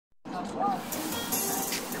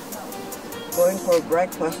Going for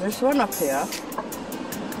breakfast. There's one up here.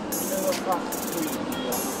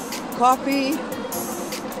 Coffee.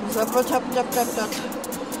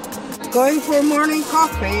 Going for morning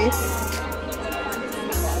coffee.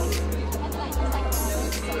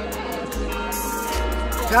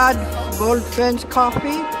 God, Goldfinch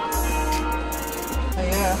coffee.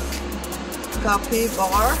 Yeah. Coffee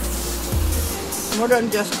bar. More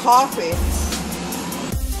than just coffee.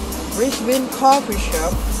 Brisbane coffee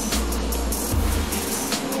shop.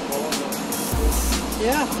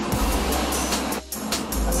 Yeah.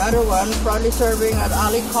 Another one probably serving at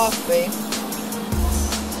Ali Coffee.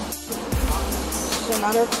 It's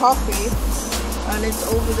another coffee and it's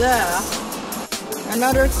over there.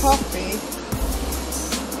 Another coffee.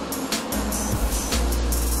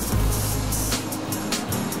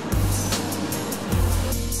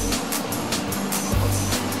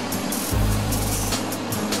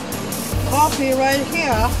 Coffee right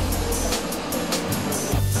here.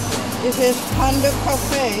 This is Panda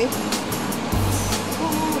Cafe.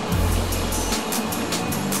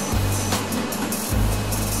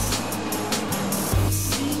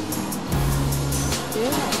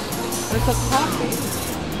 Yeah, there's a coffee.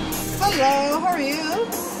 Hello, how are you?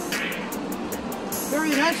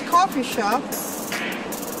 Very nice coffee shop.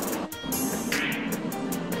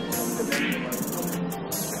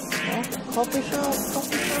 Oh, coffee shop,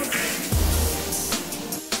 coffee shop.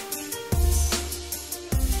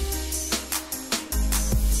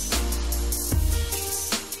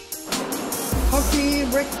 Coffee,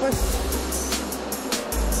 breakfast.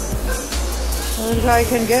 What I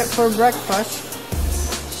can get for breakfast.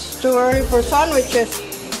 It's too early for sandwiches.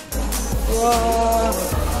 Wow.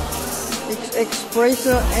 It's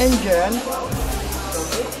espresso engine.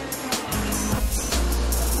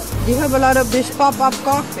 You have a lot of this pop-up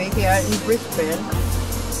coffee here in Brisbane.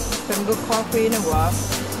 You can go coffee in a while.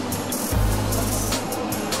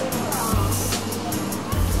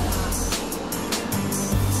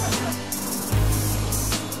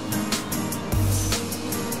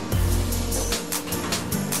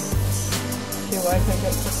 I can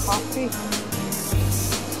get the coffee.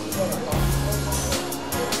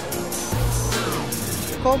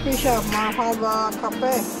 Coffee shop, Marhaba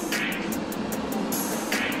Cafe.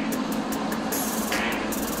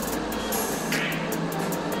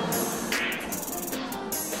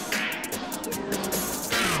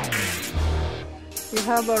 You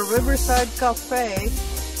have a Riverside Cafe.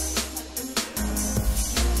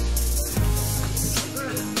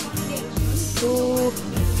 Ooh.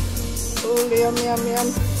 Oh, yum, yum, yum.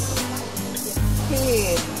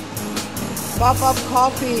 Hey. Pop-up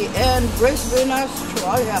coffee in Brisbane,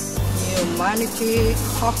 Australia. Humanity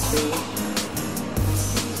coffee.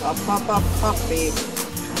 A pop-up coffee.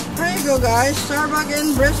 There you go, guys. Starbucks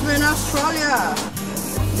in Brisbane, Australia.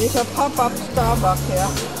 There's a pop-up Starbucks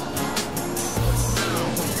here.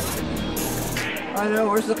 I don't know,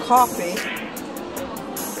 where's the coffee?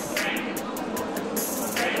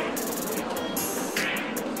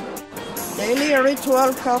 Daily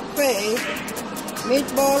Ritual Cafe,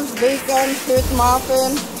 meatballs, bacon, sweet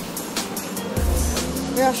muffin.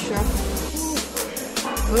 Yeah, sure.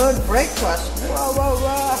 Good breakfast. Wow, wow,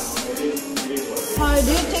 wow.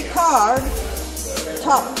 Identity card.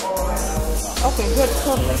 Top. Okay, good.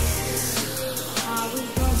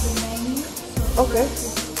 Okay.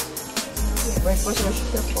 Breakfast was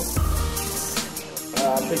careful.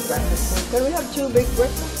 Big breakfast. Can we have 2 big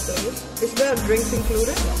breakfasts, please? Is there drinks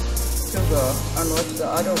included? Sugar. And what's the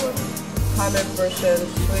other one? 100%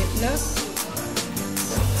 sweetness.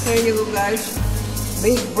 Here you go, guys.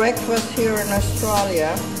 Big breakfast here in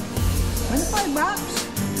Australia. $25.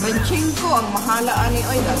 $25 ang mahala ani.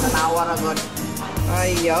 Ay, natanawa na god.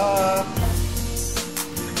 Ay,